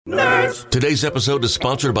Nerds! Today's episode is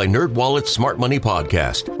sponsored by NerdWallet's Smart Money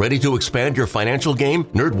Podcast. Ready to expand your financial game?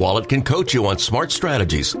 NerdWallet can coach you on smart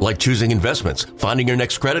strategies like choosing investments, finding your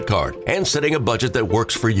next credit card, and setting a budget that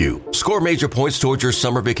works for you. Score major points towards your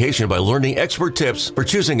summer vacation by learning expert tips for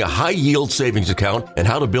choosing a high-yield savings account and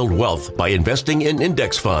how to build wealth by investing in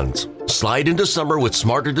index funds. Slide into summer with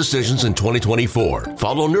smarter decisions in 2024.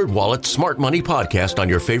 Follow NerdWallet's Smart Money Podcast on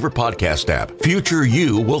your favorite podcast app. Future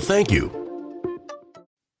you will thank you.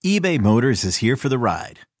 eBay Motors is here for the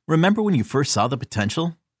ride. Remember when you first saw the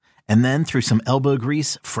potential? And then through some elbow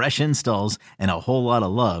grease, fresh installs, and a whole lot of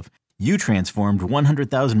love, you transformed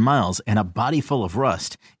 100,000 miles and a body full of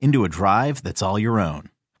rust into a drive that's all your own.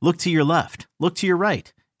 Look to your left. Look to your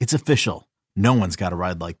right. It's official. No one's got a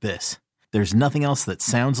ride like this. There's nothing else that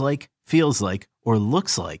sounds like, feels like, or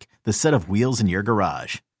looks like the set of wheels in your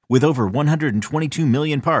garage. With over 122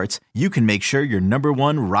 million parts, you can make sure your number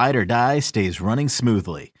one ride or die stays running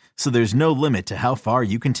smoothly. So there's no limit to how far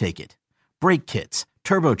you can take it. Brake kits,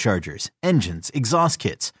 turbochargers, engines, exhaust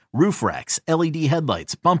kits, roof racks, LED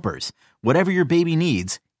headlights, bumpers, whatever your baby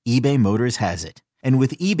needs, eBay Motors has it. And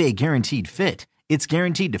with eBay Guaranteed Fit, it's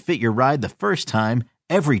guaranteed to fit your ride the first time,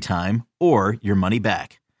 every time, or your money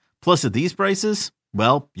back. Plus at these prices,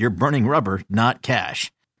 well, you're burning rubber, not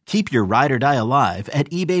cash. Keep your ride or die alive at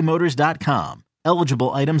ebaymotors.com.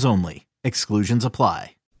 Eligible items only. Exclusions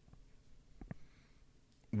apply.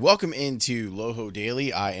 Welcome into Loho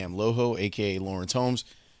Daily. I am Loho, aka Lawrence Holmes.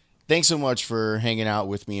 Thanks so much for hanging out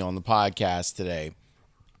with me on the podcast today.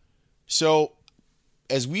 So,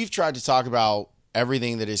 as we've tried to talk about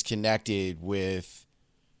everything that is connected with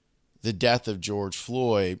the death of George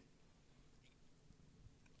Floyd,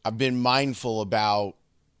 I've been mindful about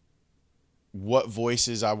what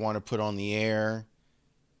voices I want to put on the air,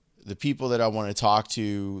 the people that I want to talk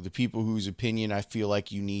to, the people whose opinion I feel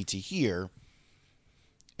like you need to hear,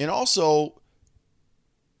 and also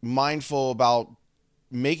mindful about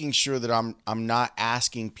making sure that I'm not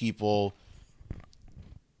asking people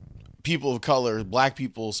of color, black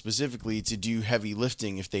people specifically, to do heavy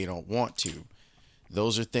lifting if they don't want to.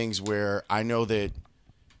 Those are things where I know that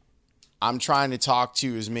I'm trying to talk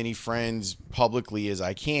to as many friends publicly as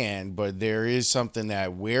I can, but there is something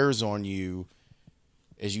that wears on you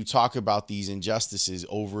as you talk about these injustices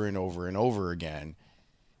over and over and over again.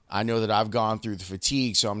 I know that I've gone through the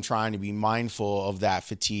fatigue, so I'm trying to be mindful of that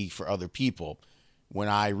fatigue for other people when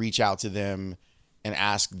I reach out to them and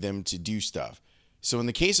ask them to do stuff. So in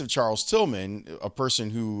the case of Charles Tillman, a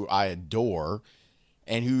person who I adore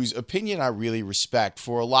and whose opinion I really respect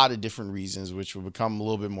for a lot of different reasons, which will become a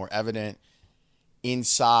little bit more evident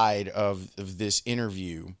inside of this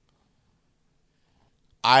interview.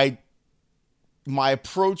 My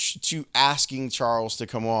approach to asking Charles to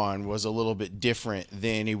come on was a little bit different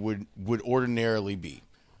than it would ordinarily be.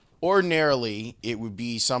 Ordinarily, it would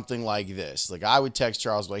be something like this. Like, I would text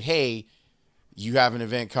Charles like, hey, you have an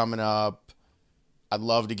event coming up. I'd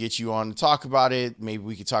love to get you on to talk about it. Maybe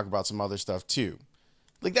we could talk about some other stuff too.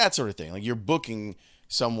 Like that sort of thing. Like you're booking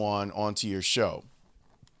someone onto your show.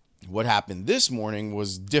 What happened this morning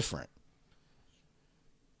was different.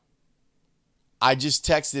 I just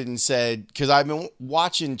texted and said, because I've been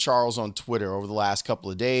watching Charles on Twitter over the last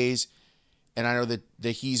couple of days, and I know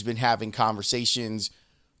that he's been having conversations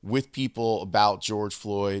with people about George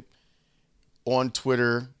Floyd on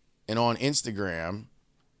Twitter and on Instagram.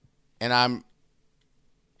 And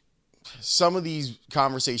some of these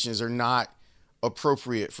conversations are not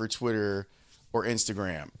appropriate for Twitter or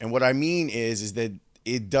Instagram. And what I mean is that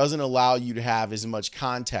it doesn't allow you to have as much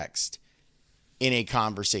context in a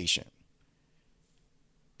conversation.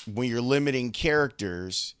 When you're limiting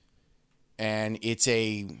characters and it's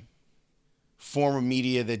a form of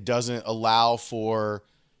media that doesn't allow for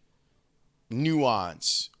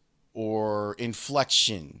nuance or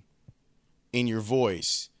inflection in your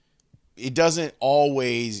voice, it isn't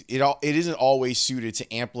always suited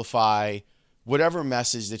to amplify whatever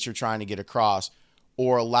message that you're trying to get across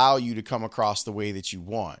or allow you to come across the way that you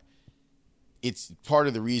want. It's part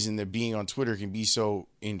of the reason that being on Twitter can be so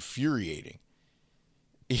infuriating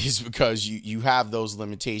is because you have those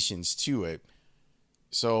limitations to it.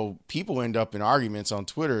 So people end up in arguments on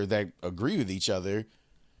Twitter that agree with each other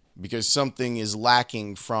because something is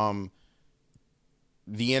lacking from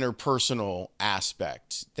the interpersonal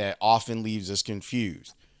aspect that often leaves us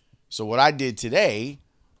confused. So what I did today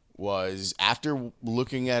was, after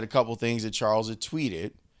looking at a couple things that Charles had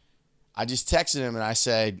tweeted, I just texted him and I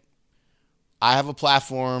said, I have a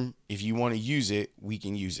platform. If you want to use it, we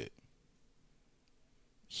can use it.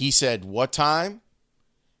 He said, what time?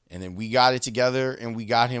 And then we got it together and we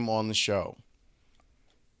got him on the show.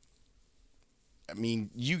 I mean,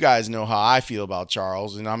 you guys know how I feel about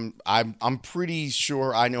Charles, and I'm pretty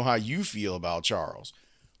sure I know how you feel about Charles,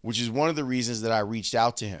 which is one of the reasons that I reached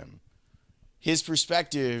out to him. His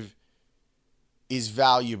perspective is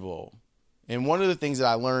valuable. And one of the things that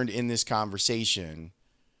I learned in this conversation,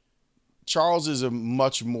 Charles is a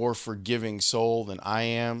much more forgiving soul than I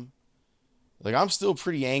am. Like, I'm still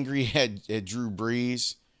pretty angry at Drew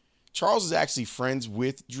Brees. Charles is actually friends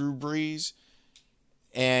with Drew Brees.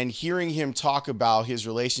 And hearing him talk about his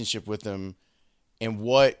relationship with him and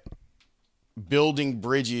what building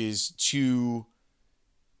bridges to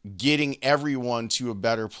getting everyone to a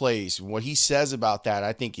better place, what he says about that,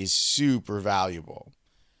 I think is super valuable.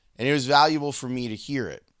 And it was valuable for me to hear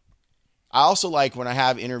it. I also like when I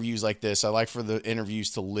have interviews like this, I like for the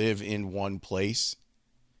interviews to live in one place.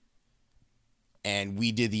 And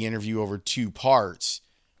we did the interview over 2 parts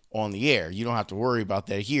on the air. You don't have to worry about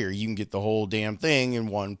that here. You can get the whole damn thing in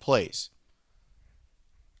one place.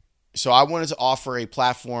 So I wanted to offer a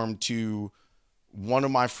platform to one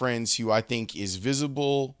of my friends who I think is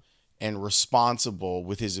visible and responsible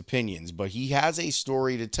with his opinions, but he has a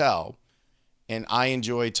story to tell, and I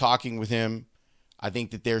enjoy talking with him. I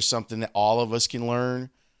think that there's something that all of us can learn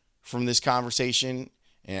from this conversation.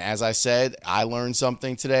 And as I said, I learned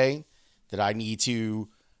something today that I need to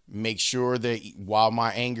make sure that while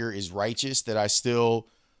my anger is righteous, that I still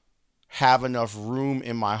have enough room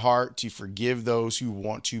in my heart to forgive those who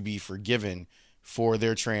want to be forgiven for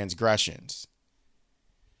their transgressions.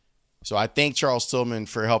 So I thank Charles Tillman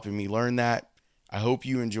for helping me learn that. I hope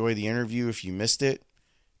you enjoy the interview if you missed it.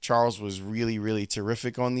 Charles was really, really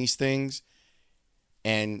terrific on these things.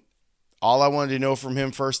 And all I wanted to know from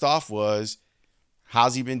him first off was,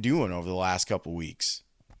 how's he been doing over the last couple weeks?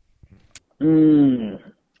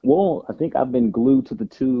 Well, I think I've been glued to the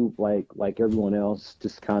tube like everyone else,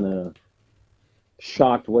 just kind of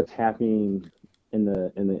shocked what's happening in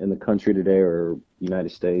the country today or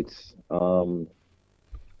United States.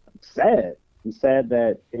 Sad. I'm sad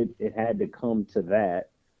that it had to come to that,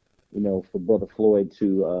 for Brother Floyd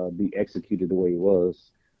to be executed the way he was,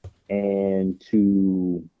 and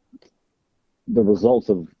to the results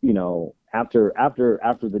of, after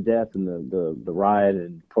the death and the riot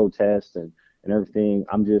and protest and everything.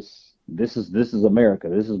 This is America.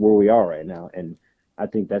 This is where we are right now. And I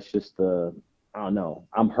think that's just I don't know.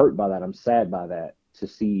 I'm hurt by that. I'm sad by that, to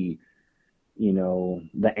see,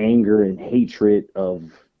 the anger and hatred of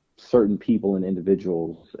certain people and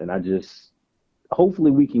individuals. And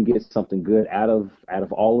hopefully we can get something good out of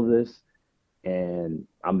all of this. And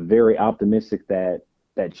I'm very optimistic that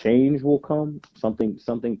change will come.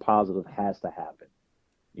 Something positive has to happen.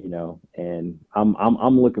 And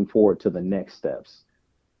I'm looking forward to the next steps.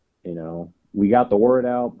 We got the word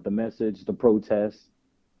out, the message, the protest.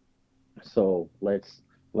 So let's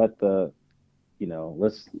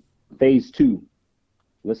phase 2.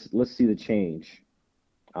 Let's see the change.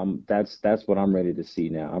 That's what I'm ready to see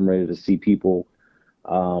now. I'm ready to see people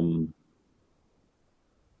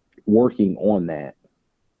working on that.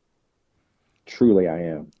 Truly, I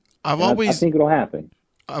am. I think it'll happen.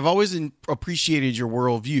 I've always appreciated your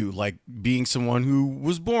worldview, like being someone who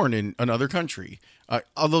was born in another country.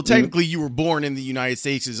 Although technically you were born in the United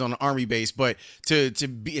States is on an army base, but to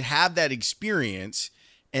have that experience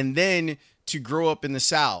and then to grow up in the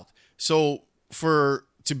South. So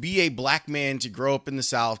to be a black man, to grow up in the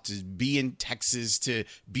South, to be in Texas, to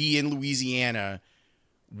be in Louisiana,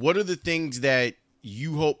 what are the things that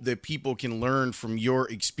you hope that people can learn from your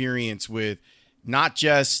experience with not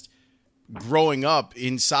just growing up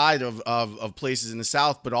inside of places in the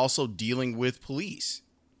South, but also dealing with police?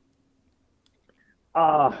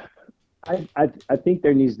 I think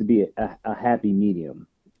there needs to be a happy medium.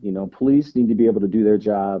 Police need to be able to do their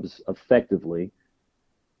jobs effectively.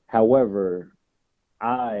 However,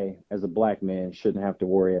 I, as a black man, shouldn't have to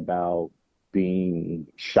worry about being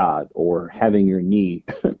shot or having your knee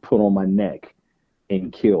put on my neck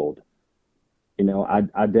and killed.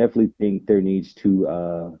 I definitely think there needs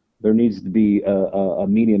to be a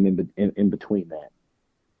medium in between that,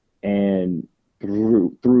 and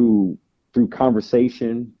through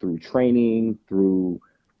conversation, through training, through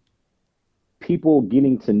people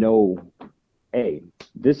getting to know, hey,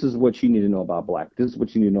 this is what you need to know about black. This is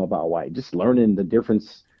what you need to know about white. Just learning the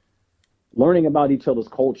difference, learning about each other's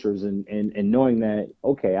cultures, and knowing that,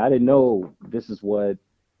 okay, I didn't know this is what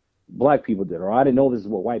black people did, or I didn't know this is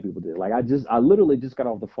what white people did. Like I literally just got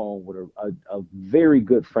off the phone with a very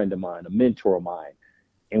good friend of mine, a mentor of mine,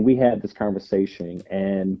 and we had this conversation,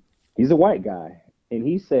 and he's a white guy, and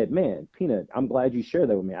he said, man, Peanut, I'm glad you shared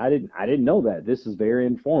that with me. I didn't know that. This is very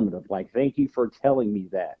informative. Like, thank you for telling me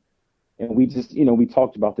that. And we just, you know, we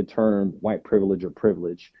talked about the term white privilege or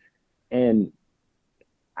privilege. And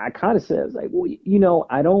I kind of said, like, well, you know,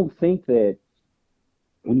 I don't think that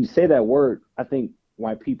when you say that word, I think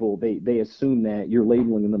white people, they assume that you're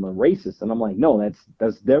labeling them a racist. And I'm like, no,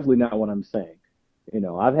 that's definitely not what I'm saying. You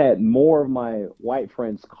know, I've had more of my white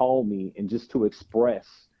friends call me and just to express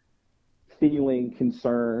feeling,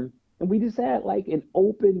 concern. And we just had like an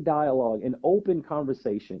open dialogue, an open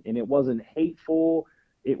conversation. And it wasn't hateful.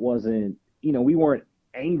 It wasn't, you know, we weren't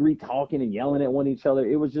angry talking and yelling at one each other.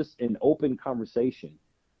 It was just an open conversation.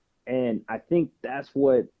 And I think that's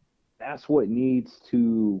what needs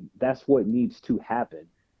to happen.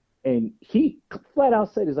 And he flat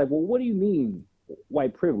out said, "Is like, well, what do you mean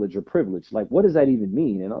white privilege or privilege? Like, what does that even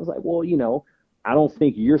mean?" And I was like, well, you know, I don't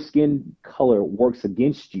think your skin color works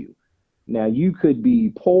against you. Now, you could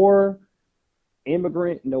be poor,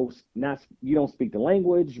 immigrant, you don't speak the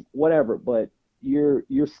language, whatever, but your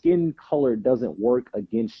skin color doesn't work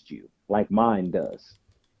against you like mine does.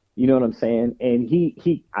 You know what I'm saying? And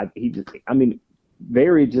he just, I mean,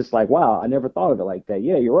 very just like, wow, I never thought of it like that.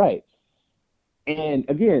 Yeah, you're right. And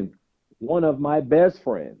again, one of my best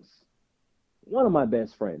friends,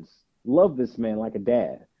 loved this man like a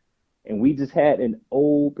dad. And we just had an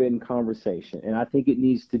open conversation. And I think it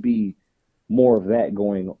needs to be more of that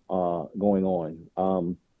going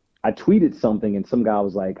on. I tweeted something and some guy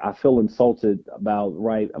was like, I feel insulted about,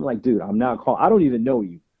 right? I'm like, dude, I don't even know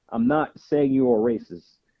you. I'm not saying you're a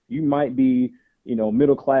racist. You might be, you know,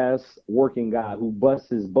 middle class working guy who busts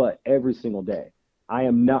his butt every single day. I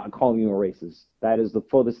am not calling you a racist. That is the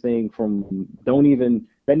furthest thing from,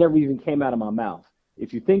 that never even came out of my mouth.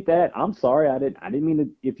 If you think that, I'm sorry. I didn't mean to.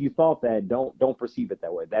 If you thought that, don't perceive it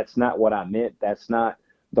that way. That's not what I meant. That's not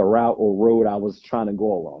the route or road I was trying to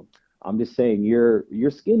go along. I'm just saying your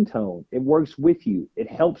skin tone, it works with you. It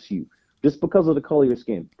helps you just because of the color of your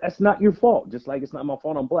skin. That's not your fault. Just like it's not my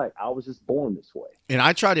fault I'm black. I was just born this way. And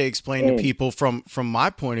I try to explain to people from my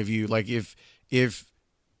point of view, like if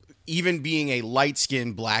even being a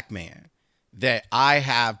light-skinned black man, that I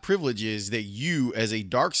have privileges that you as a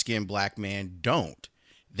dark-skinned black man don't.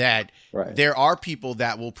 That right. There are people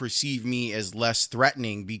that will perceive me as less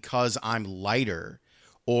threatening because I'm lighter,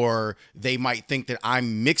 or they might think that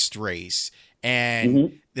I'm mixed race,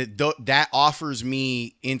 and that offers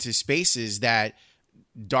me into spaces that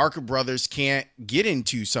darker brothers can't get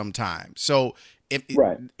into sometimes. So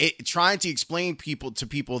trying to explain to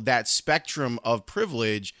people that spectrum of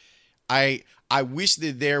privilege, I wish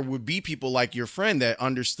that there would be people like your friend that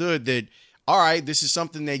understood that, all right, this is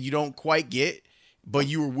something that you don't quite get, but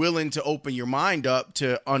you were willing to open your mind up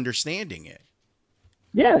to understanding it.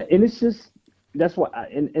 Yeah, and it's just, that's what,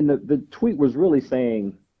 and the tweet was really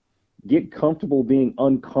saying, get comfortable being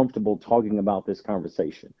uncomfortable talking about this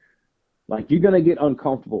conversation. Like, you're going to get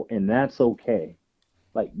uncomfortable, and that's okay.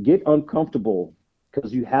 Like, get uncomfortable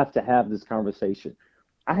because you have to have this conversation.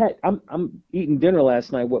 I'm eating dinner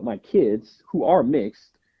last night with my kids who are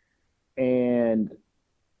mixed, and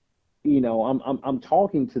you know, I'm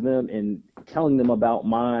talking to them and telling them about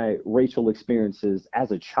my racial experiences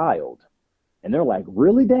as a child, and they're like,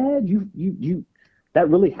 "Really, Dad? You that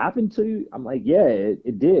really happened to you?" I'm like, "Yeah,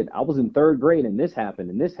 it did. I was in third grade, and this happened,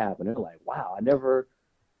 and this happened." They're like, "Wow, I never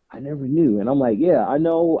knew." And I'm like, "Yeah, I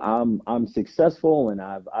know. I'm successful, and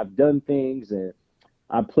I've done things, and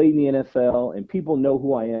I played in the NFL, and people know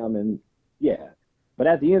who I am, and yeah." But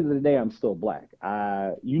at the end of the day, I'm still black.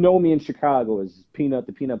 You know me in Chicago as Peanut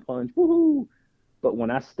the Peanut Punch, woohoo! But when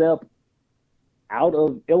I step out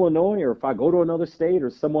of Illinois, or if I go to another state, or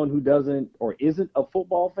someone who doesn't or isn't a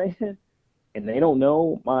football fan, and they don't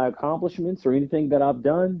know my accomplishments or anything that I've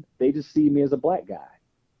done, they just see me as a black guy.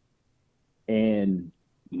 And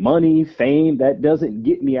money, fame, that doesn't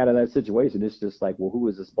get me out of that situation. It's just like, well, who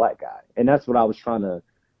is this black guy? And that's what I was trying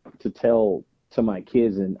to tell to my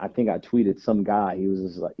kids. And I think I tweeted some guy, he was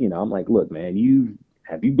just like, you know, I'm like, look, man,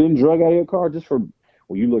 have you been drug out of your car just for,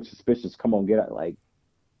 well, you look suspicious, come on, get out. Like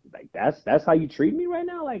that's how you treat me right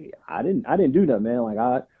now? Like, I didn't do that, man. Like,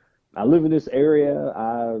 I live in this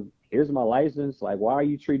area. Here's my license. Like, why are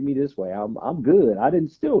you treating me this way? I'm good. I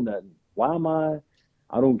didn't steal nothing. Why am I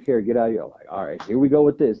don't care. Get out of here. Like, all right, here we go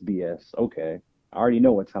with this BS. Okay. I already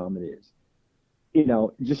know what time it is. You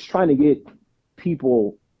know, just trying to get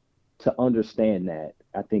people to understand that,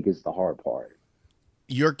 I think, is the hard part.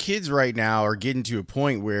 Your kids right now are getting to a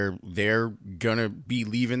point where they're going to be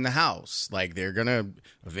leaving the house. Like, they're going to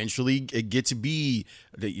eventually get to be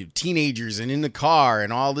the teenagers and in the car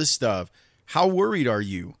and all this stuff. How worried are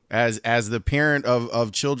you as the parent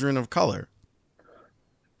of children of color?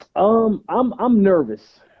 I'm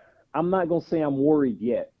nervous. I'm not gonna say I'm worried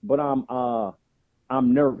yet, but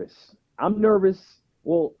I'm nervous. I'm nervous.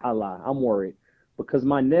 Well, I lie. I'm worried because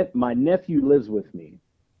my nephew lives with me,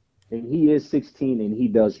 and he is 16 and he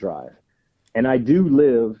does drive. And I do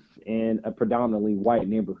live in a predominantly white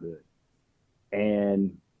neighborhood.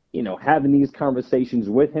 And, having these conversations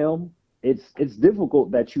with him, it's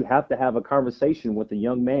difficult that you have to have a conversation with a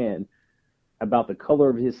young man about the color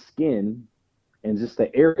of his skin and just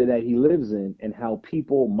the area that he lives in and how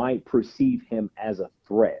people might perceive him as a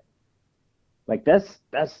threat. Like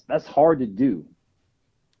that's hard to do.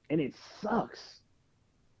 And it sucks.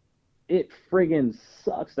 It friggin'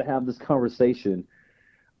 sucks to have this conversation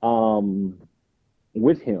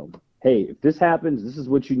with him. Hey, if this happens, this is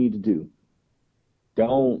what you need to do.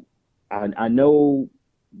 I know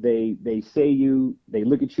they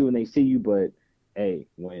look at you and they see you, but hey,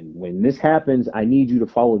 when this happens, I need you to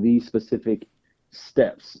follow these specific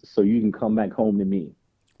steps so you can come back home to me.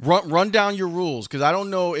 Run down your rules, because I don't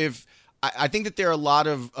know if I think that there are a lot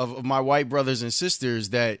of my white brothers and sisters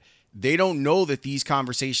that they don't know that these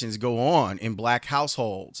conversations go on in black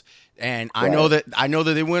households. And right. I know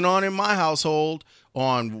that they went on in my household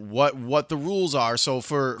on what the rules are. So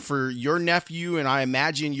for your nephew and I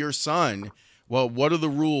imagine your son, well, what are the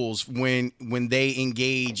rules when they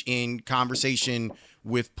engage in conversation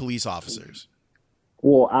with police officers?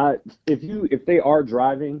 Well, if they are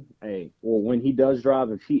driving, when he does drive,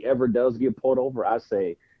 if he ever does get pulled over, I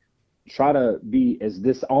say try to be as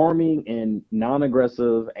disarming and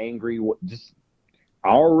non-aggressive, angry. Just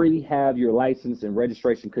already have your license and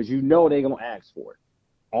registration because they're gonna ask for it.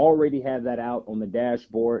 Already have that out on the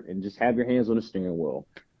dashboard and just have your hands on the steering wheel.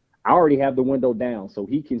 I already have the window down so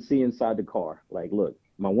he can see inside the car. Like, look,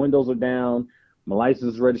 my windows are down, my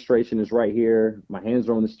license registration is right here, my hands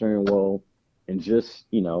are on the steering wheel, and just,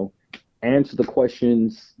 answer the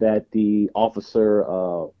questions that the officer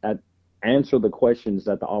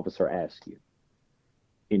asks you.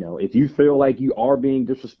 If you feel like you are being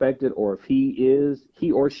disrespected, or if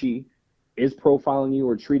he or she is profiling you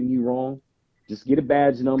or treating you wrong, just get a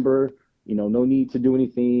badge number. No need to do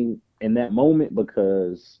anything in that moment,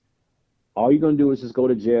 because all you're going to do is just go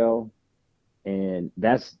to jail. And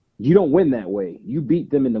you don't win that way. You beat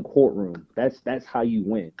them in the courtroom. That's how you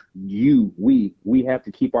win. We have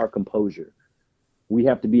to keep our composure. We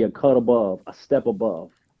have to be a cut above, a step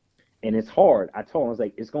above. And it's hard. I told him, I was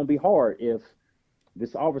like, it's going to be hard if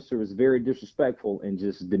this officer is very disrespectful and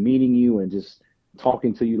just demeaning you and just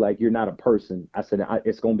talking to you like you're not a person. I said,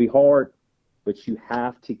 it's going to be hard, but you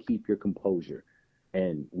have to keep your composure.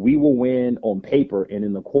 And we will win on paper and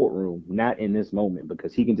in the courtroom, not in this moment,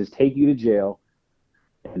 because he can just take you to jail,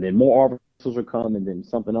 and then more officers will come, and then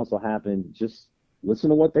something else will happen. Just listen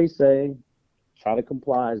to what they say, try to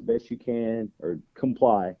comply as best you can, or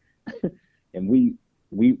comply, and we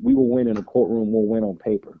will win in the courtroom. We'll win on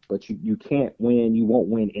paper, but you can't win. You won't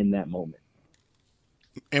win in that moment.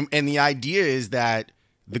 And the idea is that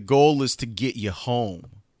the goal is to get you home.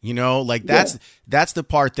 That's the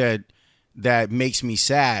part that makes me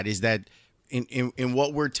sad, is that in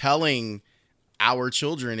what we're telling our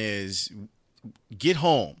children is get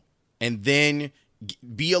home and then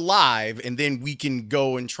be alive, and then we can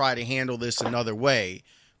go and try to handle this another way.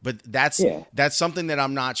 But that's something that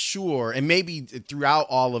I'm not sure. And maybe throughout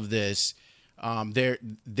all of this,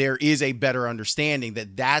 there is a better understanding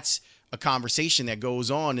that that's a conversation that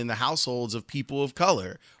goes on in the households of people of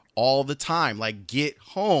color all the time. Like, get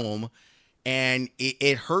home, and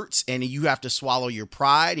it hurts, and you have to swallow your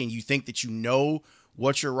pride, and you think that you know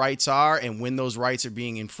what your rights are and when those rights are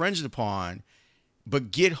being infringed upon.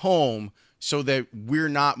 But get home so that we're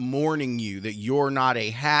not mourning you, that you're not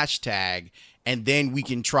a hashtag, and then we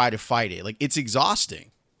can try to fight it. Like, it's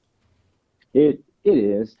exhausting. It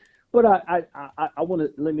is. But I want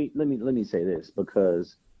to let me say this,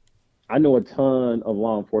 because I know a ton of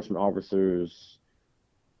law enforcement officers,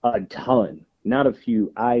 a ton, not a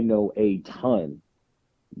few. I know a ton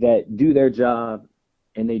that do their job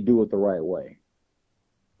and they do it the right way.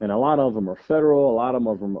 And a lot of them are federal, a lot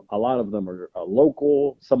of them are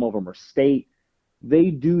local, some of them are state. They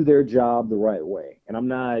do their job the right way. And I'm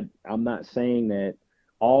not saying that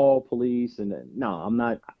all police I'm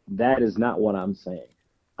not. That is not what I'm saying.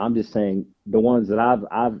 I'm just saying the ones that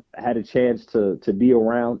I've had a chance to be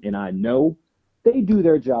around, and I know they do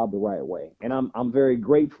their job the right way. And I'm very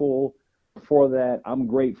grateful for that. I'm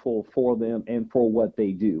grateful for them and for what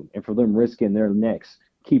they do, and for them risking their necks,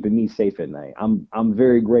 keeping me safe at night. I'm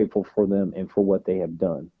very grateful for them and for what they have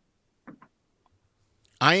done.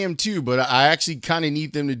 I am too, but I actually kind of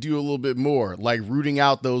need them to do a little bit more, like rooting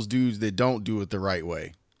out those dudes that don't do it the right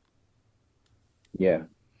way. Yeah.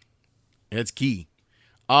 That's key.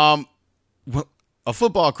 A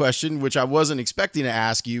football question, which I wasn't expecting to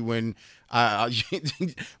ask you when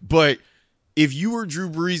But if you were Drew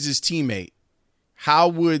Brees' teammate, how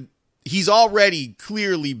would he's already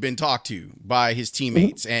clearly been talked to by his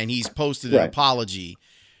teammates and he's posted an apology.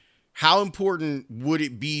 How important would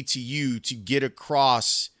it be to you to get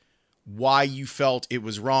across why you felt it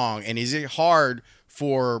was wrong? And is it hard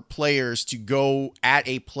for players to go at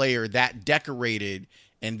a player that decorated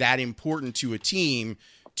and that important to a team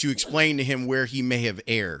to explain to him where he may have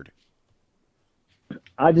erred?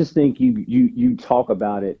 I just think you talk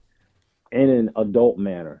about it in an adult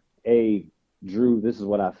manner. Hey, Drew, this is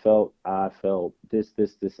what I felt. I felt this,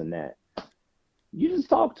 and that. You just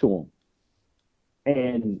talk to him.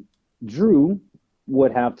 And Drew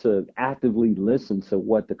would have to actively listen to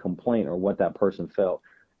what the complaint or what that person felt.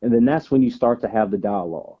 And then that's when you start to have the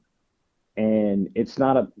dialogue. And it's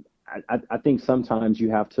not I think sometimes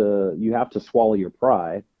you have to swallow your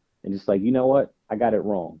pride and just like, you know what? I got it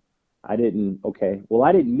wrong. I didn't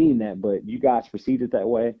mean that, but you guys perceived it that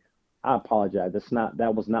way. I apologize.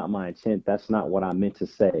 That was not my intent. That's not what I meant to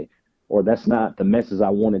say, or that's not the message I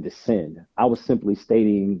wanted to send. I was simply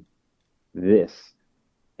stating this.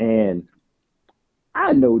 And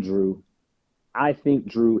I know Drew. I think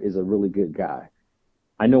Drew is a really good guy.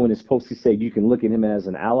 I know in his post he said you can look at him as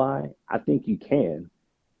an ally. I think you can.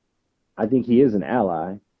 I think he is an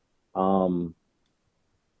ally. I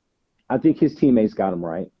think his teammates got him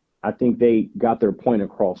right. I think they got their point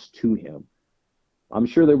across to him. I'm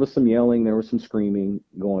sure there was some yelling, there was some screaming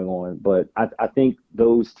going on, but I think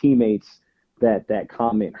those teammates that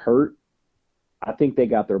comment hurt, I think they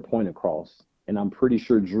got their point across. And I'm pretty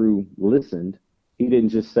sure Drew listened. He didn't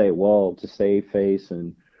just say, well, to save face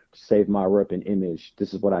and save my rep and image,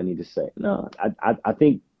 this is what I need to say. No, I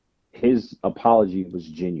think his apology was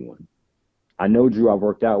genuine. I know Drew. I've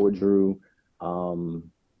worked out with Drew.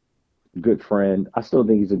 Good friend. I still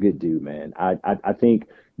think he's a good dude, man. I think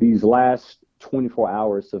these last 24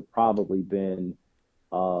 hours have probably been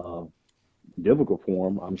difficult for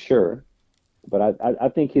him, I'm sure. But I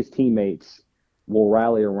think his teammates will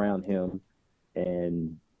rally around him,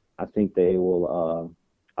 and I think they will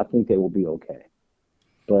be okay.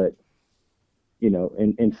 But,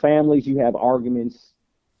 in families, you have arguments,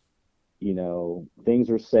 things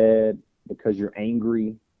are said because you're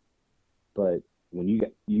angry. But when you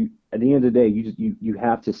at the end of the day, you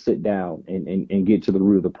have to sit down and get to the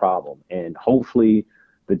root of the problem. And hopefully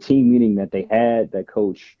the team meeting that they had, that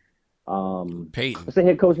coach, Peyton, what's the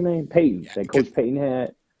head coach name? Peyton, yeah, that Coach Peyton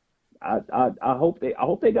had. I hope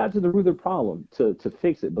they got to the root of the problem to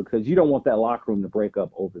fix it, because you don't want that locker room to break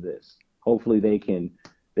up over this. Hopefully they can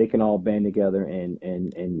all band together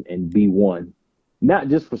and be one, not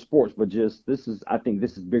just for sports, but just I think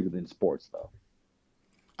this is bigger than sports though.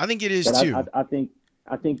 I think it is but too. I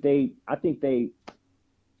think they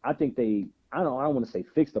I don't want to say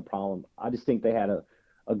fix the problem. I just think they had a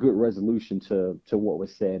good resolution to what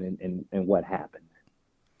was said and what happened.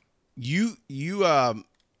 You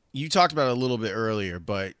talked about it a little bit earlier,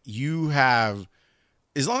 but you have,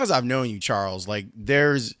 as long as I've known you, Charles, like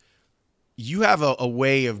you have a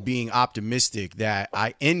way of being optimistic that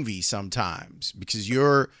I envy sometimes, because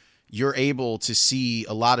you're able to see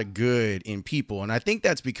a lot of good in people. And I think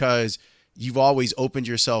that's because you've always opened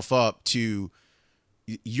yourself up to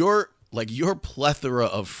your plethora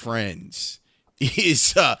of friends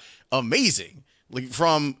is amazing. Like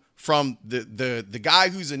from the guy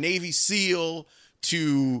who's a Navy SEAL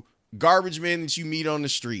to garbage men that you meet on the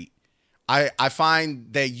street. I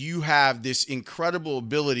find that you have this incredible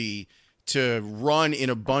ability to run in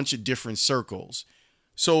a bunch of different circles.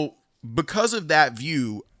 So because of that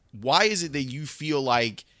view, why is it that you feel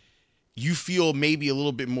maybe a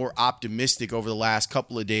little bit more optimistic over the last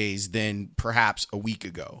couple of days than perhaps a week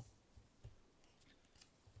ago?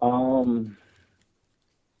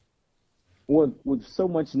 With so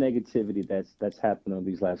much negativity that's happened over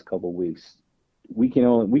these last couple of weeks, we can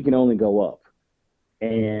only go up.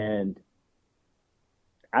 And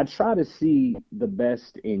I try to see the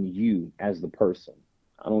best in you as the person.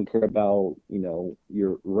 I don't care about,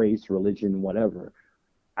 your race, religion, whatever.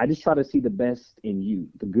 I just try to see the best in you,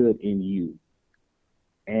 the good in you.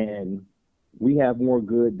 And we have more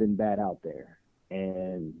good than bad out there.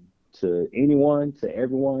 And to everyone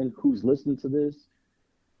who's listening to this,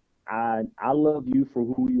 I love you for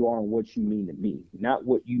who you are and what you mean to me, not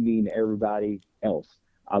what you mean to everybody else.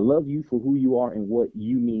 I love you for who you are and what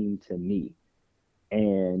you mean to me.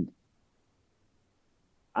 And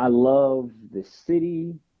I love this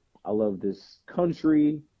city. I love this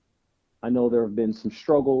country. I know there have been some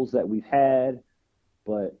struggles that we've had,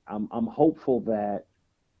 but I'm hopeful that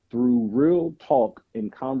through real talk and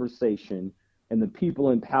conversation and the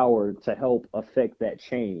people in power to help affect that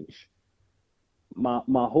change,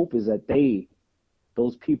 my hope is that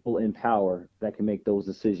those people in power that can make those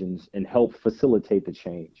decisions and help facilitate the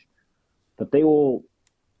change, that they'll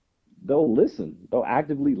listen. They'll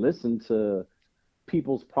actively listen to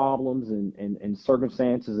people's problems and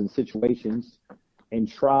circumstances and situations and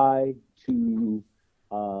try to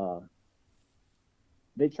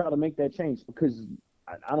they try to make that change, because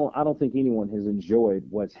I don't think anyone has enjoyed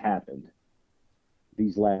what's happened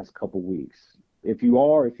these last couple weeks. If you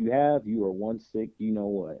have, you are one sick, you know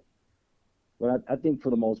what. But I think for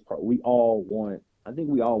the most part, we all want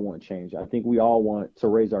change. I think we all want to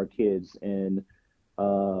raise our kids in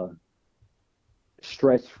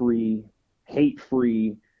stress-free,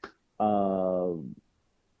 hate-free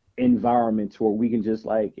environment where we can just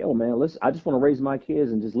like, yo, man, I just want to raise my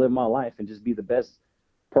kids and just live my life and just be the best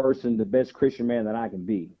person, the best Christian man that I can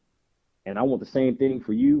be. And I want the same thing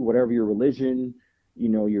for you, whatever your religion,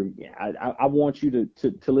 I want you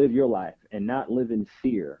to live your life and not live in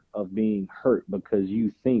fear of being hurt because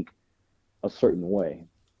you think a certain way.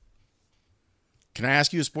 Can I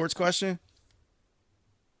ask you a sports question?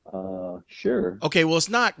 Sure. Okay, well, it's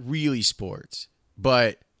not really sports,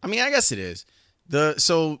 but I mean, I guess it is.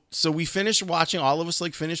 So we finished watching, all of us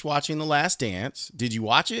finished watching The Last Dance. Did you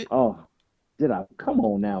watch it? Oh, did I? Come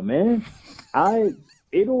on now, man.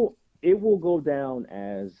 It will go down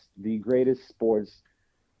as the greatest sports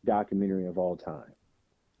documentary of all time,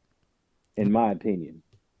 in my opinion.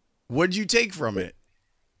 What did you take from it?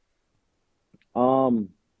 I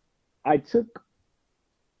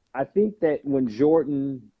think that when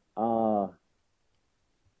Jordan,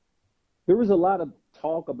 there was a lot of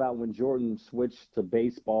talk about when Jordan switched to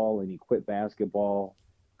baseball and he quit basketball.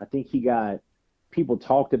 I think people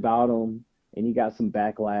talked about him and he got some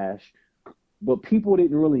backlash, but people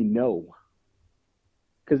didn't really know,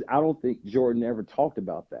 because I don't think Jordan ever talked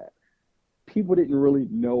about that. People didn't really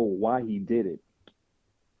know why he did it.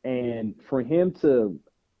 And for him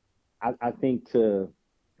I think to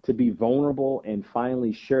be vulnerable and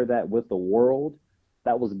finally share that with the world,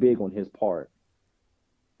 that was big on his part.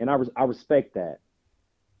 And I respect that.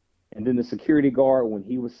 And then the security guard, when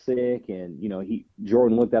he was sick and,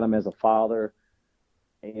 Jordan looked at him as a father,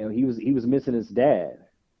 and he was missing his dad.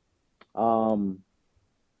 How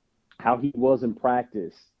he was in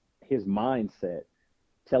practice, his mindset,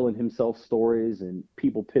 telling himself stories and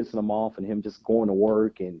people pissing him off and him just going to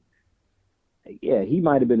work. And yeah, he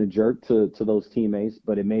might have been a jerk to those teammates,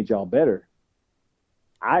 but it made y'all better.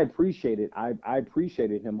 I appreciated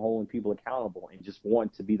him holding people accountable and just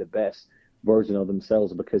wanting to be the best version of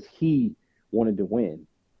themselves, because he wanted to win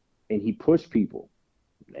and he pushed people.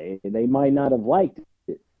 They might not have liked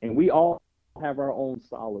it. And we all have our own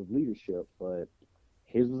style of leadership, but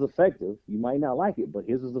his was effective. You might not like it, but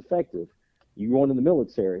his was effective. You going in the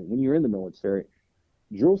military. When you're in the military,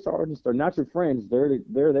 drill sergeants are not your friends. They're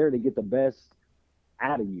there to get the best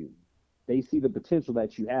out of you. They see the potential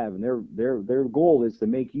that you have, and their goal is to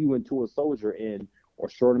make you into a soldier in a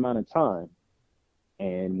short amount of time.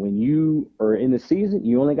 And when you are in the season,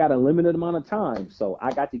 you only got a limited amount of time. So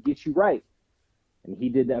I got to get you right. And he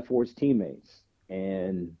did that for his teammates.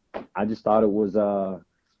 And I just thought it was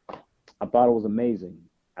amazing.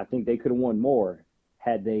 I think they could have won more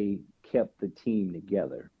had they kept the team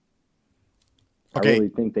together. Okay. I really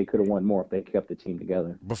think they could have won more if they kept the team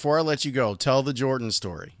together. Before I let you go, tell the Jordan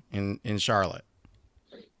story in Charlotte.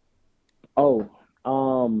 Oh,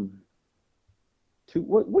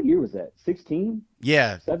 what year was that? 16?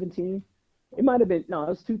 Yeah. 17? It might have been. No, it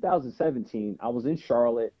was 2017. I was in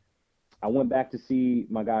Charlotte. I went back to see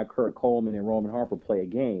my guy Kurt Coleman and Roman Harper play a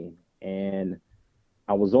game, and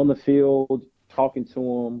I was on the field talking to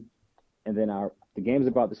him, and then the game's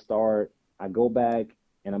about to start. I go back,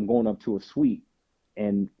 and I'm going up to a suite,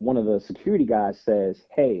 and one of the security guys says,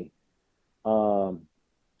 "Hey,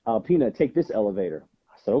 Peanut, take this elevator."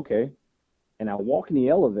 I said, "Okay." And I walk in the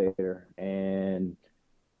elevator, and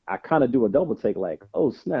I kind of do a double take, like,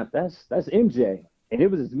 "Oh snap, that's MJ." And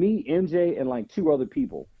it was just me, MJ, and like two other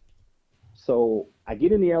people. So I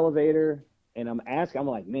get in the elevator, and I'm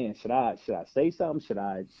like, man, should I say something? Should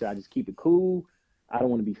I just keep it cool? I don't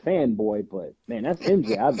want to be fanboy, but man, that's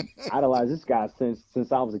MJ. I've idolized this guy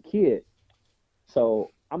since I was a kid.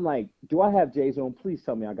 So I'm like, do I have J's on? Please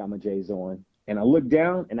tell me I got my J's on. And I look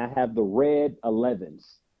down, and I have the red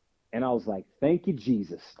 11s. And I was like, thank you,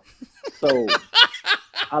 Jesus. So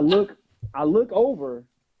I look over,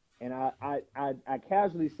 and I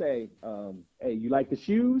casually say, hey, you like the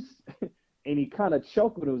shoes? And he kind of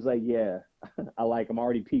chuckled and was like, yeah, I like them. I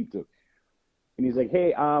already peeped them. And he's like,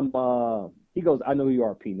 hey, he goes, I know who you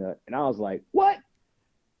are, Peanut. And I was like, what?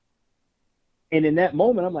 And in that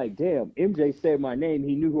moment, I'm like, damn, MJ said my name.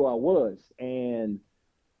 He knew who I was. And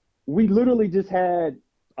we literally just had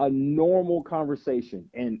a normal conversation.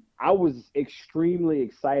 And I was extremely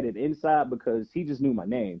excited inside because he just knew my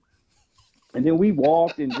name. And then we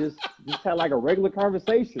walked and just had like a regular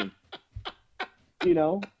conversation, you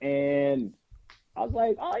know? And I was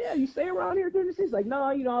like, oh, yeah, you stay around here during the season? He's like,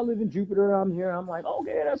 no, you know, I live in Jupiter. I'm here. I'm like,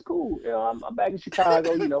 okay, that's cool. You know, I'm back in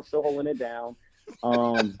Chicago, you know, still holding it down.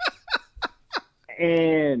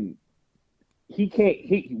 And we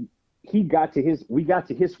got to his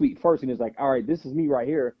suite first, and he's like, all right, this is me right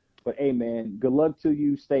here. But hey, man, good luck to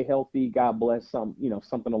you. Stay healthy. God bless.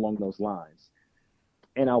 Something along those lines.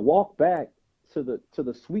 And I walked back to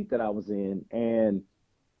the suite that I was in, and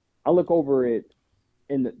I look over at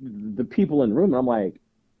the people in the room, and I'm like,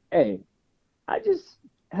 hey, I just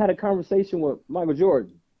had a conversation with Michael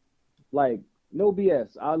Jordan. Like, no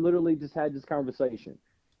BS. I literally just had this conversation.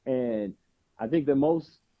 And I think the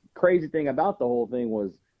most crazy thing about the whole thing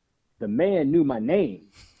was the man knew my name.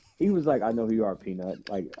 He was like, I know who you are, Peanut.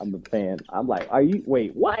 Like, I'm a fan. I'm like,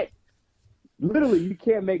 wait, what? Literally, you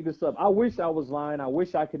can't make this up. I wish I was lying. I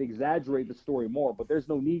wish I could exaggerate the story more, but there's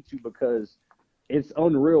no need to because it's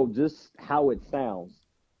unreal just how it sounds.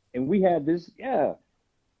 And we had this,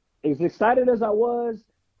 as excited as I was,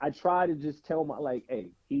 I tried to just tell hey,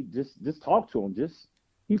 he just talk to him.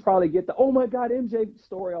 He probably get the, oh my God, MJ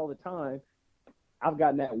story all the time. I've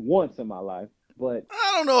gotten that once in my life, but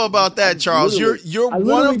I don't know about that, Charles. You're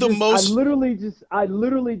one of the most. I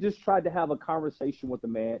literally just tried to have a conversation with the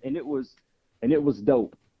man, and it was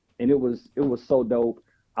dope, and it was so dope.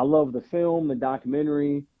 I love the film, the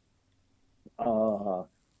documentary. I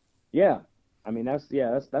mean, that's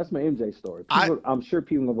my MJ story. I'm sure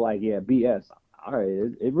people will be like, yeah, BS. All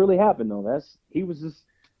right, it really happened though. He was just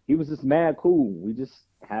mad cool. We just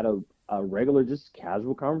had a regular, just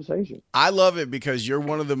casual conversation. I love it because you're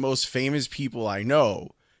one of the most famous people I know,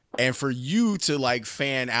 and for you to like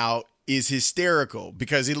fan out is hysterical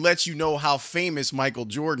because it lets you know how famous Michael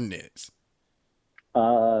Jordan is.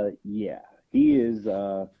 Yeah, he is.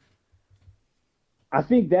 I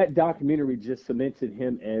think that documentary just cemented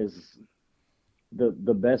him as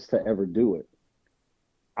the best to ever do it.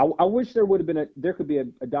 I wish there could be a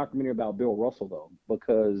documentary about Bill Russell though,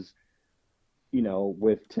 because, you know,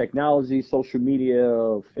 with technology, social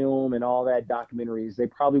media, film, and all that, documentaries, they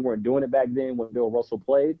probably weren't doing it back then when Bill Russell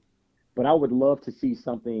played. But I would love to see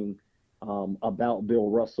something about Bill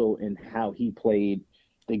Russell and how he played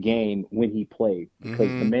the game when he played, because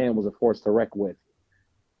the man was a force to reckon with.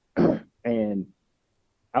 And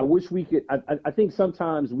I wish we could. I think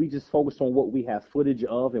sometimes we just focus on what we have footage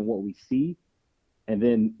of and what we see, and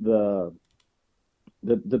then the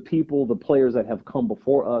people, the players that have come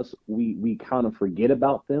before us, we kind of forget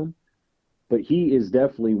about them. But he is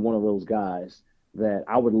definitely one of those guys that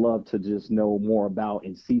I would love to just know more about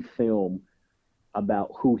and see film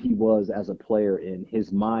about who he was as a player and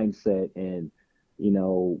his mindset. And, you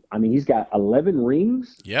know, I mean, he's got 11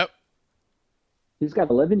 rings. Yep. He's got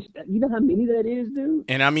 11. You know how many that is, dude?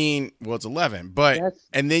 And I mean, well, it's 11, but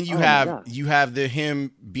and then you have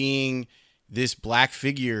him being this black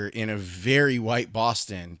figure in a very white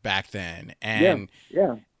Boston back then. And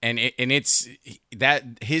it's that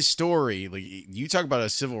his story, like you talk about a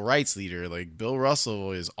civil rights leader, like Bill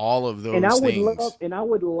Russell is all of those things. I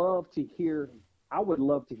would love to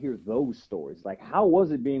hear those stories. Like, how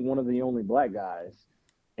was it being one of the only black guys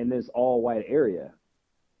in this all white area?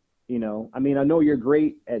 You know, I mean, I know you're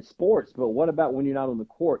great at sports, but what about when you're not on the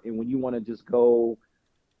court and when you want to just go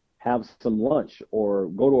have some lunch or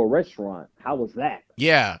go to a restaurant? How was that?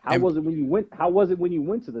 Yeah. How was it when you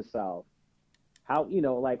went to the South? How, you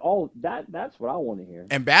know, like all that's what I want to hear.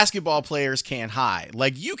 And basketball players can't hide.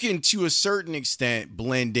 Like, you can, to a certain extent,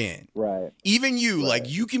 blend in. Right. Even you, like,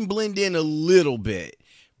 you can blend in a little bit,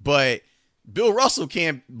 but Bill Russell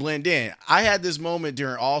can't blend in. I had this moment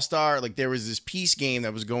during All-Star. Like, there was this peace game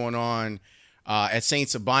that was going on at St.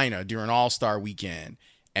 Sabina during All-Star weekend,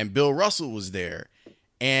 and Bill Russell was there.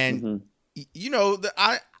 And, you know,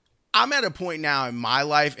 I'm at a point now in my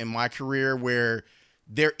life, in my career, where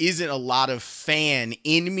there isn't a lot of fan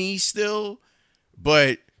in me still.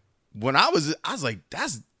 But when I was like,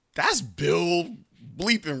 that's Bill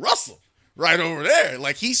bleeping Russell right over there.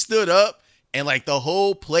 Like, he stood up and like the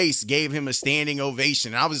whole place gave him a standing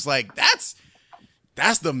ovation. And I was like, that's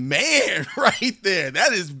the man right there.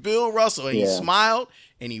 That is Bill Russell. And he smiled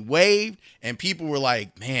and he waved, and people were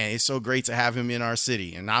like, man, it's so great to have him in our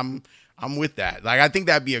city. And I'm with that. Like, I think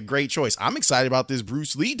that'd be a great choice. I'm excited about this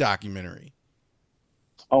Bruce Lee documentary.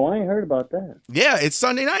 Oh, I ain't heard about that. Yeah, it's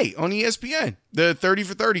Sunday night on ESPN. The 30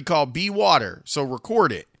 for 30 called Be Water. So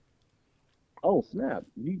record it. Oh snap!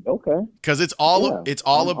 Okay? Because it's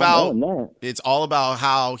all about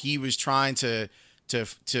how he was trying to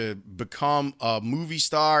become a movie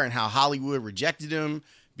star and how Hollywood rejected him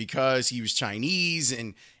because he was Chinese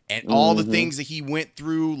and all the things that he went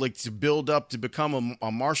through, like to build up to become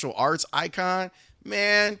a martial arts icon.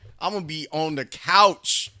 Man, I'm gonna be on the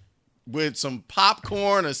couch with some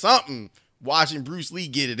popcorn or something watching Bruce Lee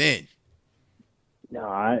get it in. No,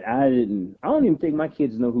 I didn't. I don't even think my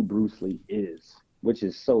kids know who Bruce Lee is, which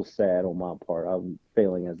is so sad on my part. I'm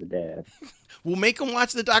failing as a dad. Well, make them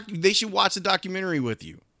watch They should watch the documentary with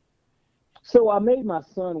you. So I made my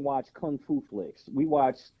son watch Kung Fu flicks. We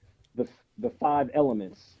watched the Five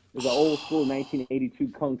Elements. It was an old school 1982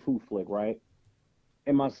 Kung Fu flick, right?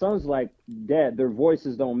 And my son's like, Dad, their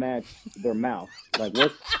voices don't match their mouth. Like,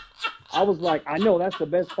 what's? I was like, I know, that's the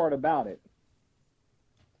best part about it.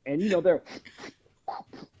 And they're the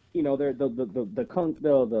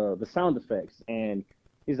sound effects, and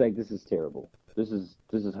he's like, this is terrible. This is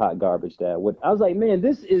hot garbage, Dad. What I was like, man,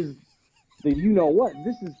 this is the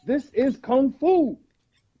this is Kung Fu.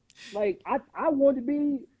 Like I wanted to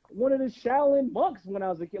be one of the Shaolin monks when I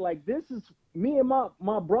was a kid. Like, this is me and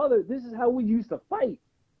my brother. This is how we used to fight.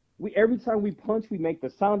 Every time we punch, we make the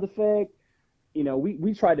sound effect.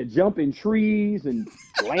 We try to jump in trees and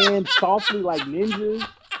land softly like ninjas.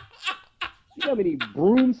 You know how many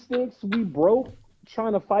broomsticks we broke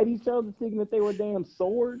trying to fight each other, thinking that they were damn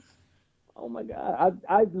swords? Oh my God.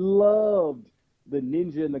 I loved the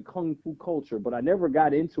ninja and the Kung Fu culture, but I never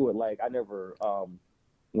got into it. Like, I never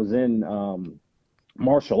was in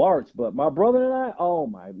martial arts. But my brother and I, oh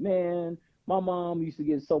my man, my mom used to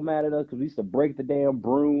get so mad at us because we used to break the damn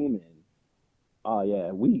broom. And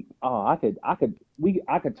I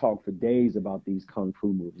could talk for days about these Kung Fu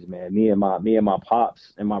movies, man. Me and my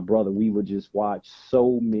pops and my brother, we would just watch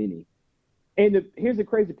so many. And here's the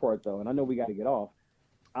crazy part, though, and I know we got to get off.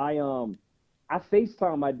 I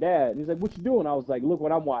FaceTimed my dad, and he's like, "What you doing?" I was like, "Look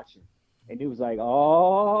what I'm watching," and he was like,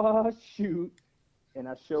 "Oh shoot!" And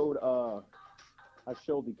I showed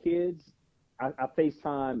the kids. I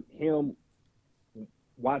FaceTimed him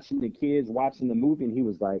watching the kids watching the movie, and he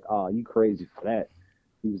was like, "Oh, you crazy for that?"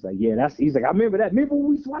 He was like, "Yeah, he's like, I remember that. Remember when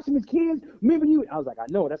we was watching as kids? Remember you?" I was like, "I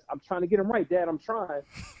know. I'm trying to get him right, Dad. I'm trying,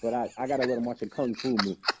 but I gotta let him watch a Kung Fu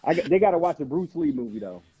movie. They gotta watch a Bruce Lee movie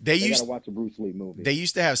though. They gotta watch a Bruce Lee movie. They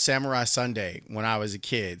used to have Samurai Sunday when I was a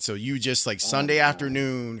kid. So you just like Sunday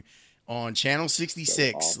afternoon on Channel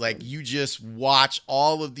 66, awesome. Like you just watch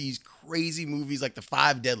all of these crazy movies like the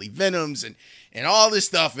 5 Deadly Venoms and all this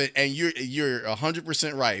stuff. And you're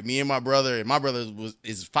 100% right. Me and my brother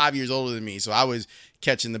is 5 years older than me, so I was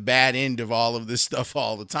catching the bad end of all of this stuff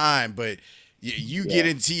all the time. But you get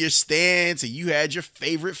into your stance and you had your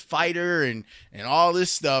favorite fighter and all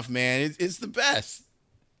this stuff, man. It's the best.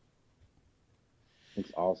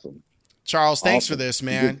 It's awesome. Charles, thanks for this,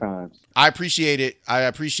 man. I appreciate it. I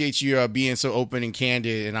appreciate you being so open and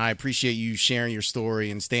candid, and I appreciate you sharing your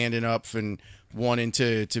story and standing up and wanting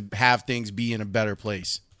to have things be in a better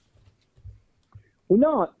place. Well,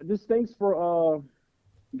 no, just thanks for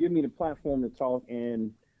giving me the platform to talk.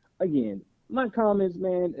 And again, my comments,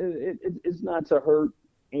 man, it's not to hurt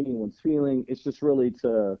anyone's feeling. It's just really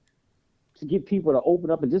to get people to open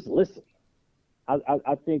up and just listen.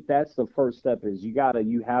 I think that's the first step. Is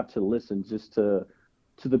you have to listen just to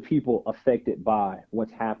the people affected by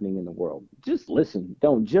what's happening in the world. Just listen.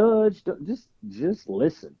 Don't judge. Just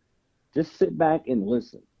listen. Just sit back and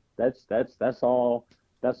listen. That's all.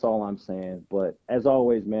 That's all I'm saying. But as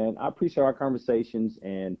always, man, I appreciate our conversations,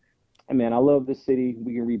 and man, I love this city.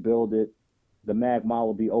 We can rebuild it. The Mag Mall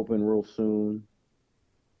will be open real soon.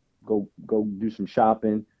 Go do some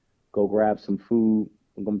shopping. Go grab some food.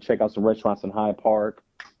 I'm going to check out some restaurants in Hyde Park.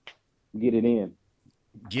 Get it in.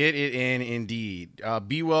 Get it in, indeed.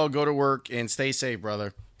 Be well, go to work, and stay safe,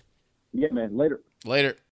 brother. Yeah, man. Later.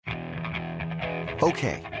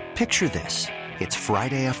 Okay, picture this. It's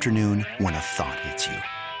Friday afternoon when a thought hits you.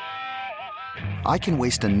 I can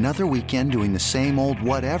waste another weekend doing the same old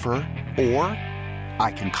whatever, or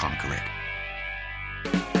I can conquer it.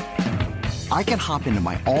 I can hop into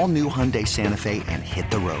my all-new Hyundai Santa Fe and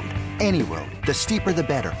hit the road. Any road. The steeper, the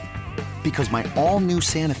better. Because my all-new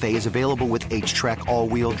Santa Fe is available with H-Track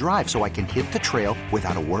all-wheel drive, so I can hit the trail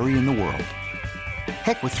without a worry in the world.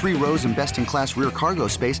 Heck, with 3 rows and best-in-class rear cargo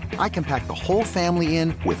space, I can pack the whole family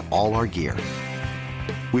in with all our gear.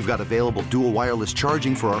 We've got available dual wireless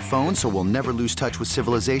charging for our phones, so we'll never lose touch with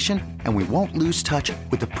civilization, and we won't lose touch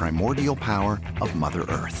with the primordial power of Mother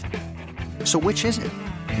Earth. So which is it?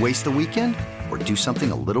 Waste the weekend or do something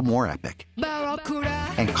a little more epic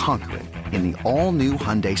and conquer it in the all-new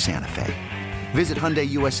Hyundai Santa Fe. Visit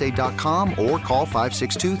HyundaiUSA.com or call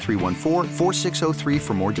 562-314-4603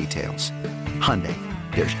 for more details. Hyundai,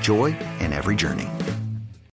 there's joy in every journey.